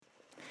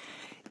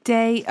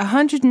Day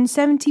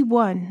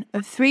 171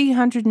 of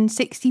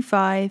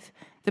 365,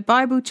 the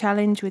Bible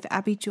Challenge with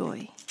Abi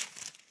Joy.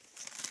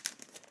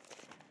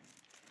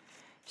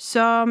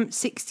 Psalm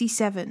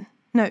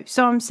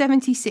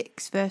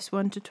 76, verse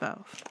 1 to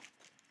 12.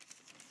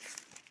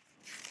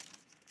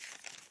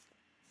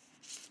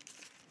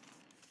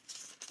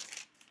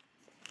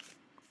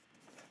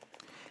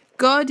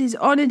 God is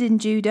honoured in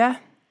Judah.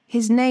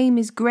 His name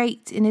is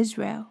great in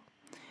Israel.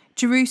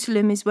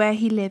 Jerusalem is where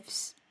he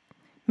lives.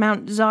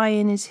 Mount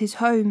Zion is his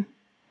home.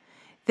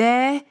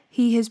 There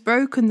he has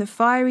broken the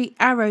fiery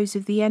arrows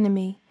of the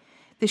enemy,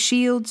 the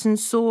shields and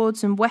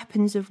swords and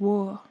weapons of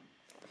war.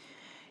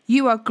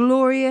 You are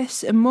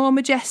glorious and more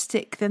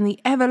majestic than the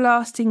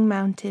everlasting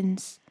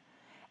mountains.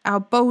 Our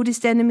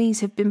boldest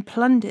enemies have been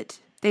plundered.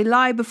 They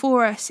lie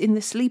before us in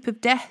the sleep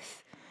of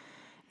death.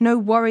 No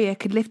warrior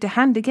could lift a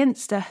hand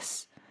against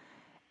us.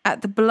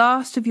 At the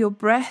blast of your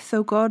breath,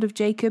 O God of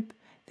Jacob,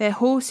 their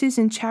horses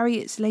and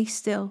chariots lay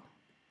still.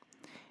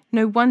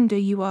 No wonder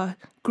you are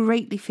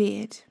greatly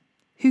feared.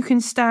 Who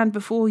can stand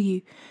before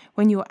you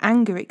when your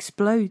anger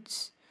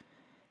explodes?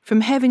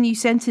 From heaven you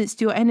sentenced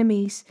your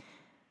enemies.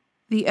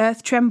 The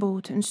earth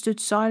trembled and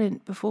stood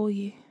silent before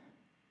you.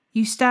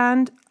 You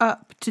stand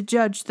up to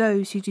judge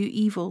those who do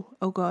evil,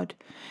 O God,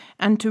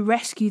 and to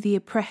rescue the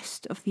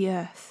oppressed of the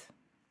earth.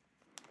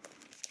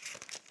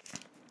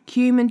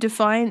 Human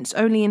defiance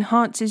only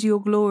enhances your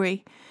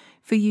glory,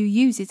 for you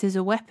use it as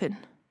a weapon.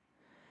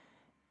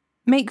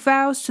 Make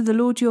vows to the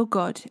Lord your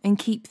God and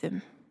keep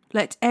them.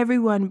 Let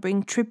everyone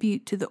bring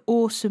tribute to the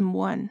awesome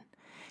one,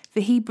 for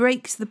he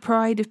breaks the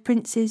pride of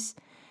princes,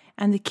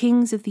 and the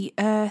kings of the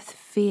earth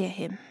fear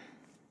him.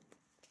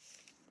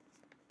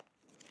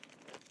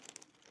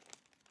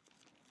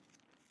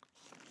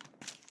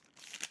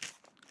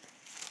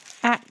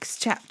 Acts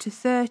chapter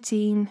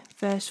 13,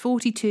 verse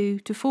 42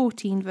 to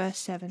 14, verse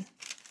 7.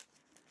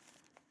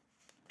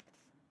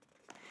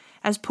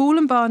 As Paul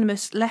and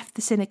Barnabas left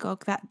the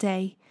synagogue that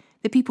day,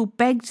 the people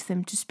begged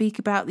them to speak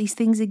about these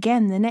things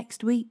again the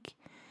next week.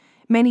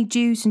 Many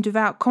Jews and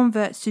devout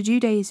converts to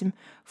Judaism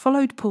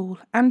followed Paul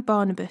and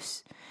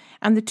Barnabas,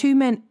 and the two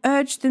men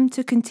urged them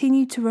to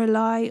continue to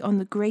rely on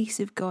the grace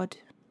of God.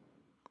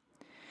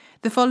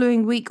 The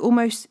following week,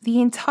 almost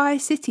the entire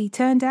city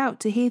turned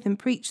out to hear them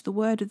preach the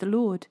word of the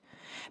Lord.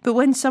 But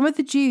when some of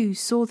the Jews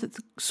saw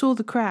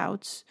the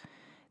crowds,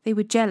 they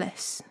were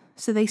jealous,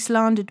 so they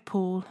slandered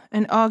Paul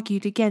and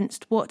argued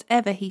against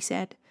whatever he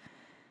said.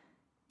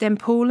 Then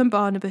Paul and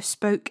Barnabas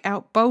spoke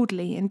out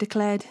boldly and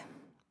declared,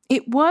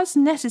 "It was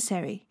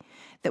necessary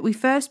that we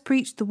first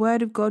preached the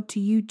word of God to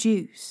you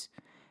Jews.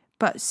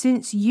 But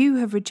since you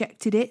have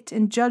rejected it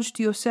and judged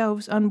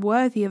yourselves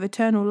unworthy of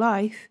eternal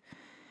life,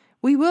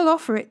 we will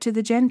offer it to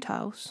the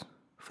Gentiles.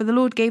 For the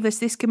Lord gave us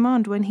this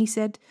command when he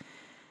said,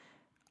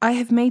 'I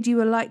have made you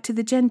a light to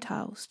the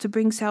Gentiles, to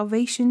bring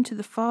salvation to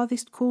the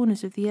farthest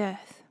corners of the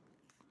earth.'"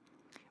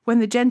 When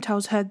the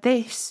Gentiles heard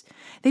this,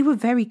 they were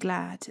very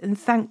glad and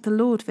thanked the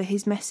Lord for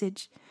his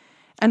message,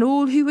 and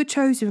all who were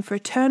chosen for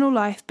eternal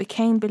life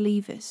became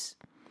believers.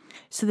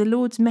 So the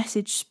Lord's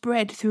message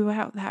spread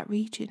throughout that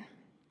region.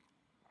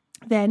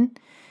 Then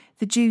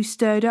the Jews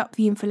stirred up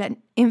the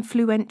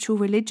influential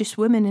religious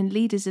women and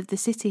leaders of the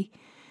city,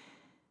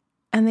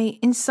 and they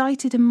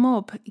incited a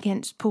mob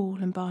against Paul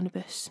and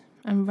Barnabas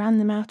and ran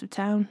them out of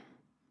town.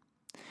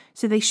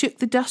 So they shook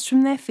the dust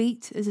from their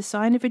feet as a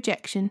sign of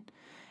rejection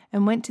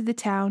and went to the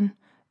town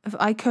of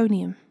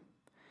Iconium,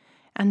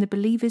 and the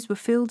believers were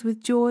filled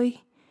with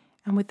joy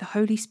and with the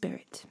Holy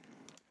Spirit.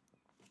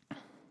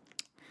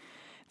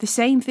 The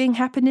same thing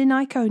happened in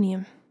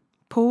Iconium.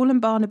 Paul and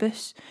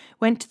Barnabas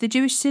went to the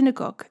Jewish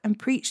synagogue and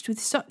preached with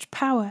such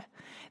power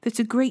that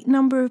a great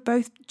number of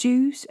both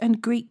Jews and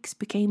Greeks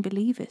became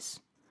believers.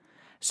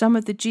 Some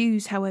of the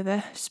Jews,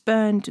 however,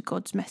 spurned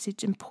God's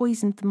message and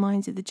poisoned the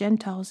minds of the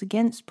Gentiles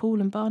against Paul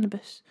and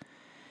Barnabas.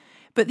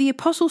 But the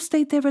apostles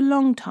stayed there a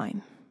long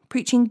time,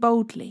 preaching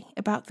boldly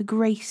about the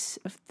grace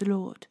of the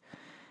Lord.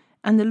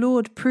 And the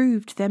Lord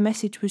proved their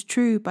message was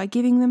true by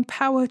giving them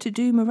power to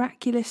do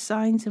miraculous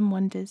signs and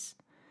wonders.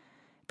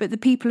 But the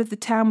people of the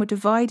town were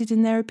divided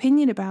in their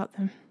opinion about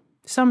them.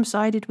 Some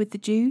sided with the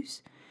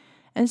Jews,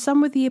 and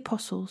some with the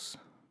apostles.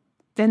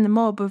 Then the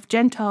mob of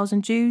Gentiles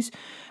and Jews,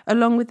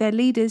 along with their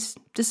leaders,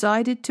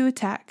 decided to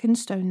attack and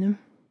stone them.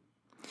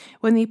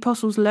 When the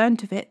apostles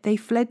learned of it, they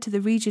fled to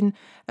the region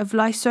of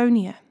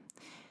Lycaonia,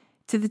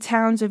 to the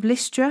towns of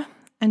Lystra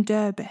and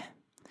Derbe,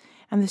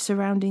 and the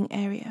surrounding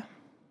area.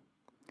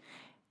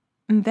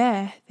 And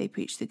there they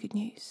preached the good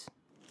news.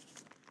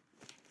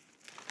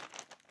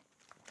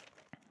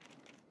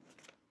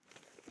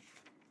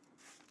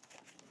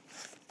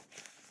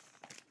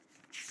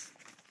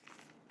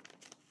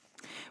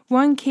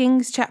 One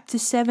Kings chapter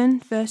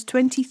 7, verse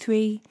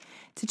 23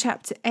 to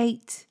chapter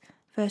 8,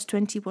 verse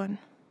 21.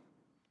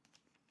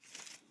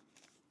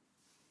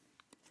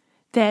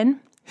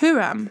 Then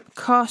Huram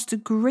cast a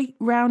great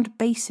round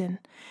basin,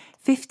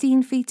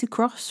 15 feet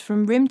across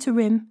from rim to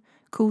rim,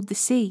 called the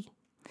sea,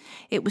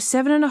 It was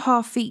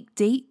 7.5 feet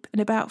deep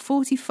and about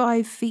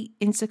 45 feet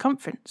in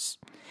circumference.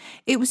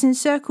 It was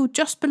encircled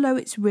just below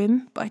its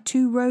rim by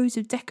 2 rows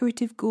of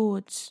decorative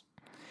gourds.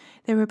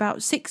 There were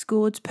about 6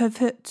 gourds per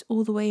foot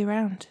all the way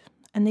around,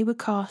 and they were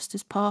cast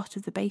as part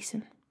of the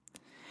basin.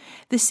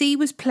 The sea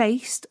was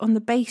placed on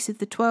the base of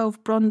the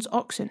 12 bronze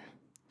oxen,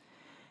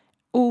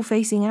 all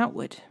facing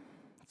outward.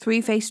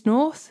 3 faced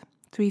north,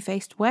 3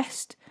 faced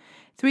west,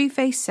 3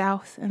 faced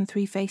south, and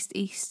 3 faced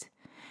east,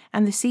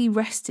 and the sea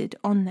rested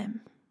on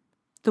them.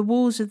 The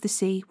walls of the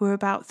sea were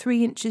about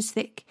 3 inches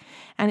thick,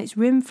 and its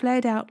rim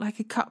flared out like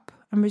a cup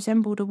and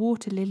resembled a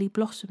water lily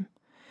blossom.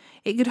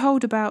 It could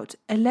hold about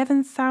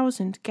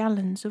 11,000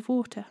 gallons of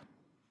water.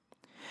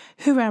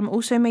 Huram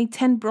also made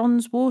 10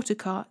 bronze water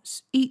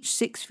carts, each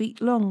 6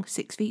 feet long,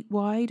 6 feet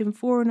wide, and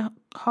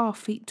 4.5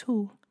 feet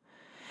tall.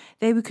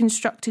 They were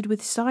constructed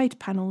with side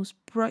panels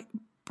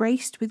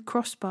braced with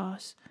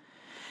crossbars.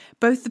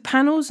 Both the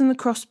panels and the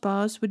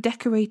crossbars were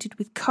decorated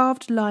with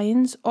carved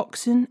lions,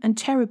 oxen, and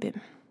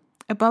cherubim.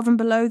 Above and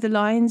below the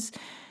lions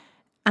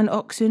and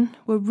oxen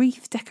were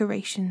wreath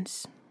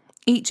decorations.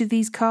 Each of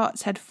these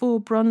carts had 4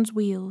 bronze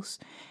wheels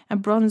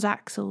and bronze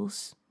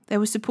axles. There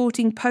were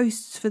supporting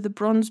posts for the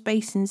bronze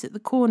basins at the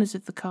corners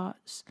of the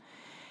carts.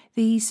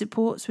 These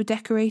supports were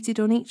decorated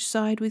on each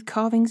side with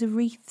carvings of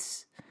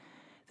wreaths.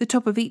 The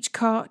top of each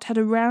cart had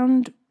a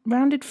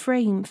rounded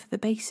frame for the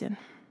basin.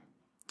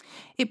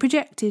 It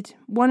projected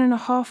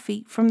 1.5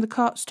 feet from the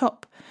cart's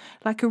top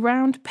like a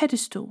round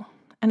pedestal,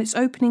 and its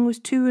opening was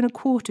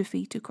 2.25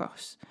 feet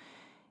across.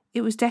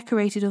 It was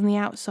decorated on the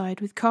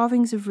outside with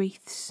carvings of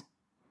wreaths.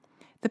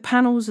 The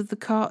panels of the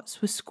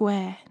carts were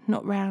square,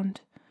 not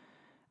round.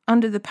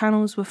 Under the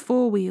panels were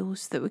 4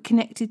 wheels that were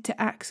connected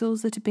to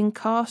axles that had been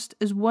cast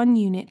as one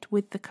unit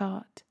with the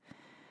cart.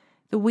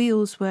 The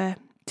wheels were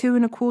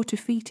 2.25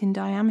 feet in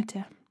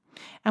diameter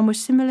and were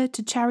similar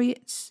to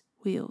chariots'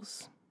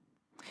 wheels.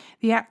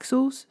 The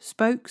axles,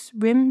 spokes,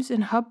 rims,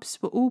 and hubs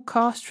were all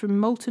cast from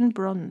molten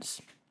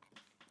bronze.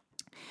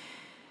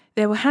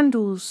 There were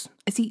handles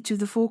at each of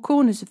the 4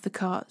 corners of the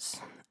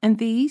carts, and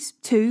these,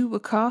 too, were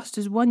cast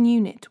as one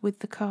unit with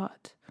the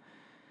cart.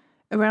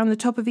 Around the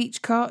top of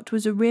each cart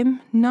was a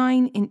rim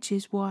 9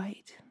 inches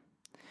wide.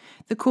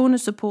 The corner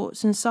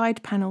supports and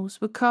side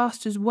panels were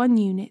cast as one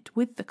unit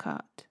with the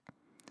cart.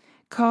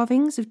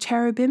 Carvings of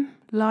cherubim,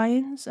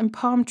 lions, and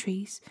palm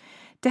trees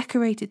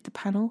decorated the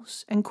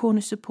panels and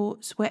corner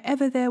supports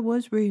wherever there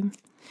was room,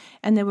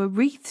 and there were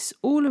wreaths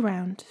all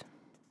around.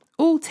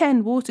 All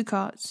 10 water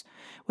carts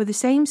were the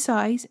same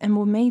size and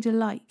were made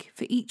alike,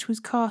 for each was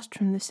cast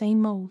from the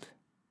same mould.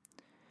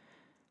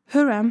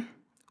 Huram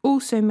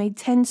also made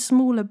 10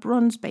 smaller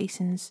bronze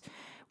basins,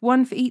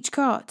 1 for each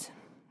cart.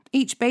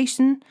 Each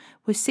basin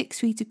was 6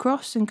 feet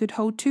across and could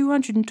hold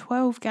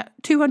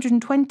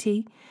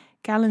 220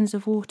 gallons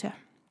of water.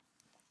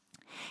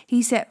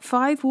 He set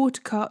 5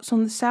 water carts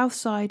on the south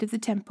side of the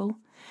temple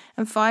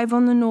and 5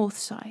 on the north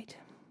side.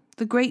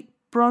 The great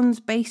bronze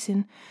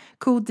basin,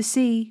 called the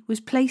sea, was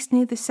placed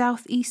near the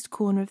southeast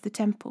corner of the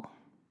temple.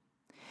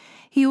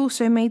 He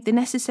also made the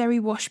necessary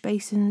wash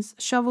basins,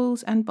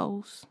 shovels, and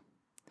bowls.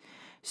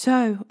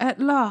 So, at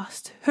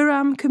last,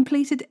 Huram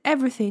completed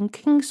everything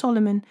King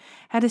Solomon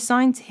had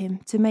assigned to him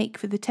to make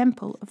for the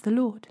temple of the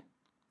Lord.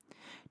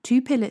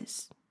 2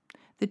 pillars,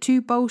 the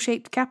 2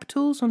 bowl-shaped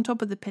capitals on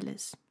top of the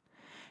pillars,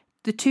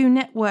 the 2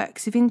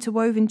 networks of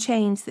interwoven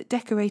chains that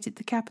decorated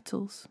the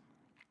capitals,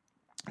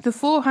 the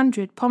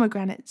 400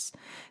 pomegranates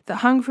that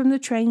hung from the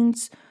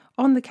trains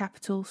on the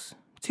capitals,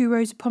 2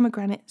 rows of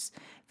pomegranates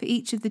for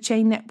each of the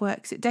chain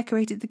networks that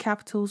decorated the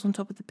capitals on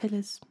top of the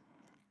pillars,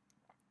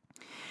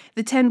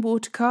 the 10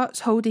 water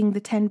carts holding the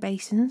 10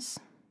 basins,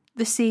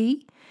 the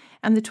sea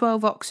and the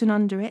 12 oxen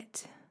under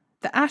it,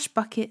 the ash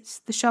buckets,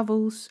 the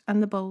shovels,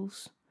 and the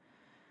bowls.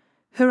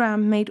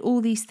 Huram made all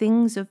these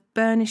things of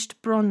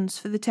burnished bronze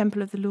for the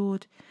temple of the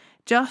Lord,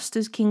 just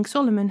as King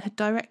Solomon had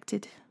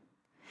directed.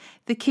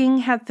 The king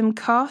had them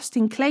cast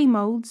in clay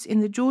moulds in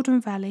the Jordan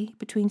Valley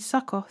between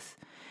Succoth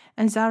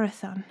and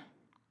Zarethan.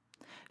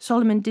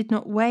 Solomon did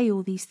not weigh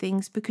all these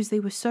things because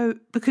there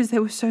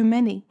were so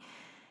many.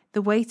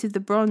 The weight of the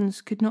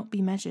bronze could not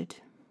be measured.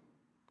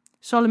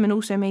 Solomon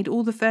also made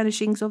all the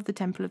furnishings of the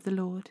temple of the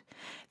Lord,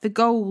 the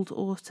gold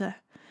altar,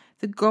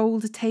 the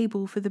gold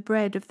table for the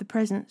bread of the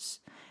presence,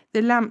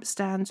 the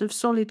lampstands of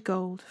solid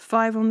gold,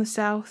 5 on the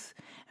south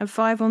and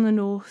 5 on the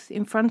north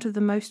in front of the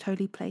most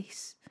holy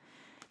place,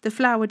 the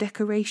flower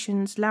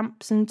decorations,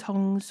 lamps and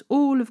tongs,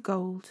 all of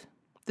gold,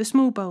 the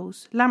small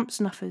bowls, lamp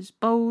snuffers,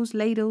 bowls,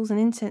 ladles, and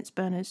incense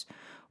burners,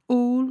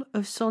 all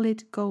of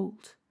solid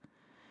gold.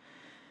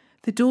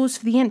 The doors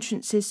for the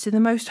entrances to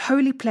the most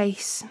holy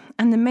place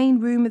and the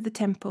main room of the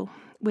temple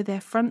were their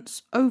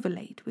fronts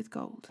overlaid with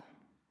gold.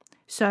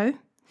 So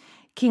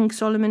King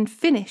Solomon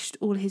finished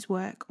all his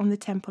work on the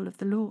temple of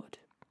the Lord.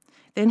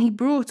 Then he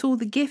brought all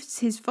the gifts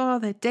his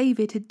father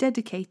David had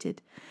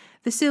dedicated,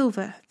 the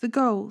silver, the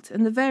gold,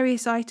 and the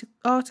various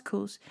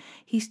articles,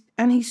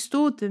 and he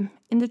stored them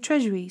in the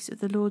treasuries of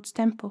the Lord's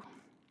temple.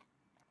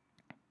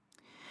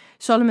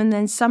 Solomon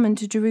then summoned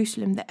to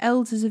Jerusalem the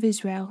elders of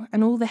Israel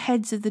and all the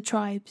heads of the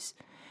tribes,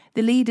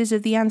 the leaders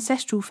of the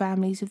ancestral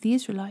families of the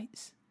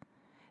Israelites.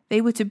 They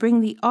were to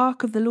bring the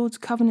Ark of the Lord's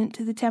covenant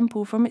to the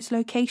temple from its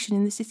location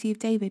in the city of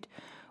David,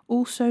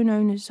 also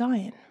known as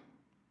Zion.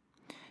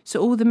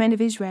 So all the men of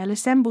Israel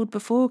assembled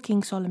before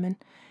King Solomon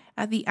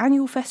at the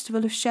annual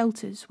festival of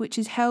shelters, which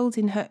is held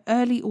in her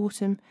early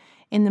autumn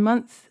in the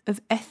month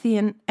of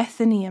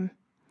Ethanium.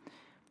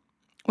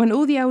 When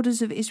all the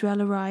elders of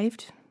Israel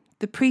arrived,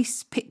 the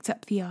priests picked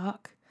up the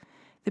ark.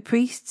 The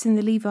priests and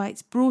the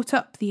Levites brought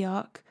up the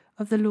ark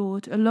of the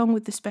Lord along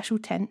with the special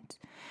tent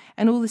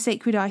and all the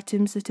sacred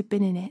items that had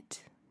been in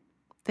it.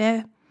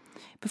 There,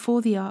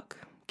 before the ark,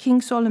 King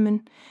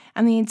Solomon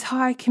and the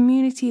entire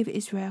community of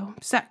Israel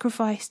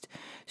sacrificed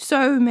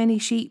so many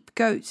sheep,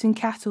 goats, and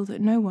cattle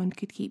that no one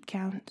could keep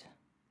count.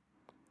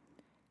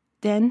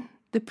 Then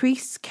the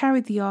priests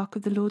carried the ark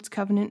of the Lord's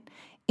covenant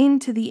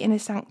into the inner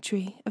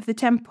sanctuary of the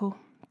temple,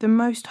 the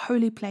most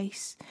holy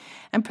place,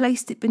 and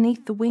placed it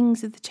beneath the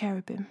wings of the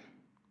cherubim.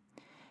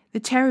 The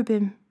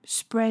cherubim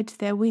spread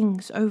their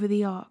wings over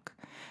the ark,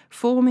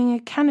 forming a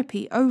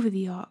canopy over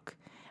the ark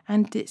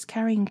and its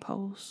carrying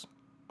poles.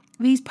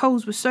 These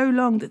poles were so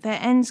long that their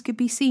ends could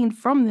be seen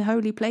from the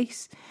holy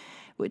place,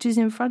 which is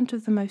in front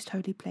of the most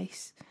holy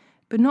place,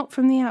 but not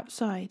from the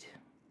outside.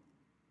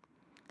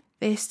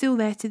 They are still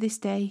there to this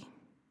day.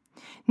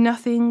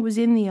 Nothing was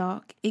in the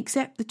ark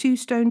except the 2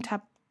 stone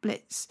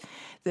tablets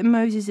that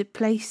Moses had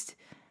placed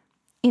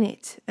in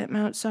it at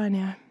Mount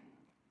Sinai,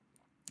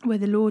 where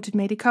the Lord had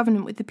made a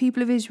covenant with the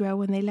people of Israel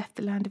when they left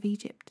the land of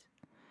Egypt.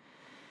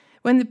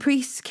 When the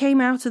priests came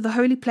out of the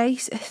holy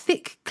place, a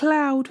thick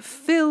cloud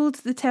filled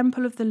the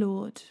temple of the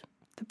Lord.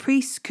 The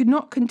priests could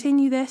not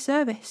continue their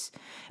service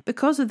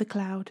because of the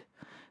cloud,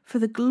 for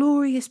the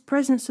glorious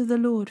presence of the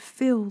Lord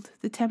filled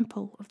the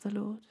temple of the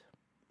Lord.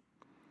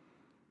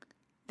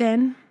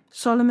 Then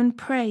Solomon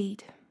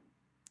prayed,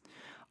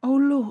 "O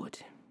Lord,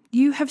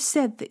 you have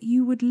said that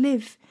you would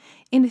live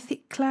in a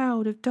thick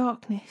cloud of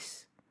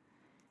darkness.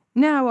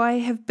 Now I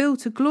have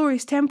built a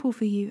glorious temple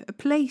for you, a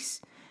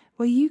place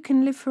where you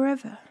can live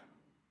forever."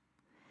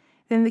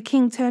 Then the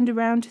king turned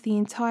around to the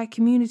entire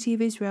community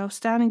of Israel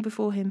standing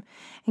before him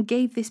and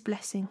gave this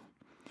blessing.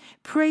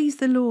 "Praise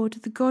the Lord,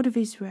 the God of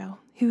Israel,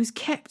 who has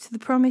kept the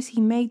promise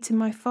he made to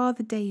my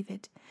father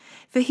David.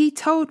 For he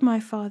told my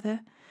father,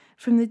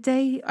 from the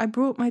day I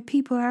brought my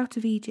people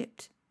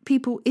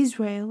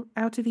Israel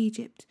out of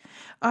Egypt,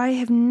 I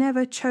have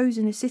never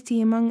chosen a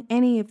city among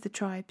any of the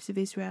tribes of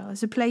Israel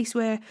as a place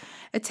where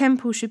a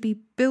temple should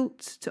be built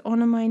to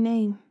honor my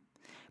name.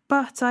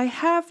 But I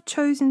have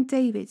chosen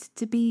David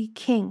to be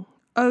king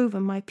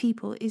over my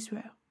people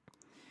Israel."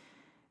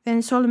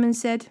 Then Solomon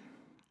said,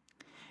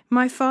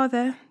 "My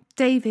father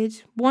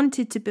David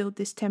wanted to build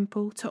this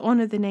temple to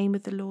honor the name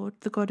of the Lord,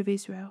 the God of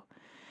Israel.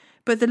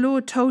 But the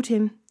Lord told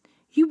him,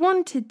 'You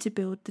wanted to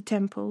build the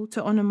temple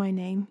to honor my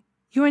name.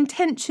 Your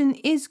intention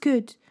is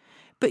good,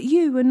 but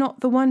you are not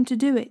the one to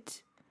do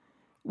it.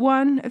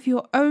 One of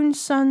your own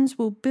sons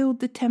will build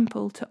the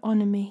temple to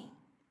honor me.'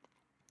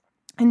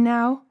 And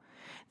now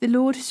the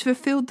Lord has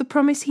fulfilled the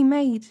promise he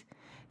made,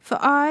 for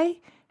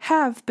I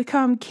have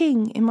become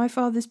king in my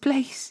father's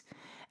place,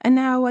 and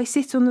now I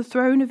sit on the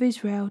throne of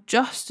Israel,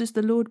 just as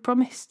the Lord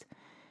promised.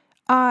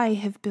 I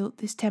have built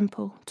this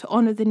temple to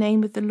honor the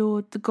name of the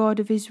Lord, the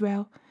God of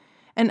Israel,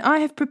 and I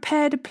have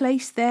prepared a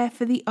place there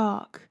for the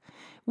ark,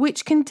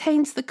 which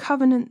contains the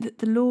covenant that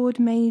the Lord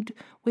made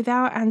with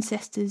our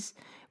ancestors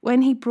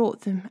when he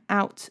brought them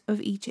out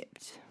of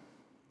Egypt."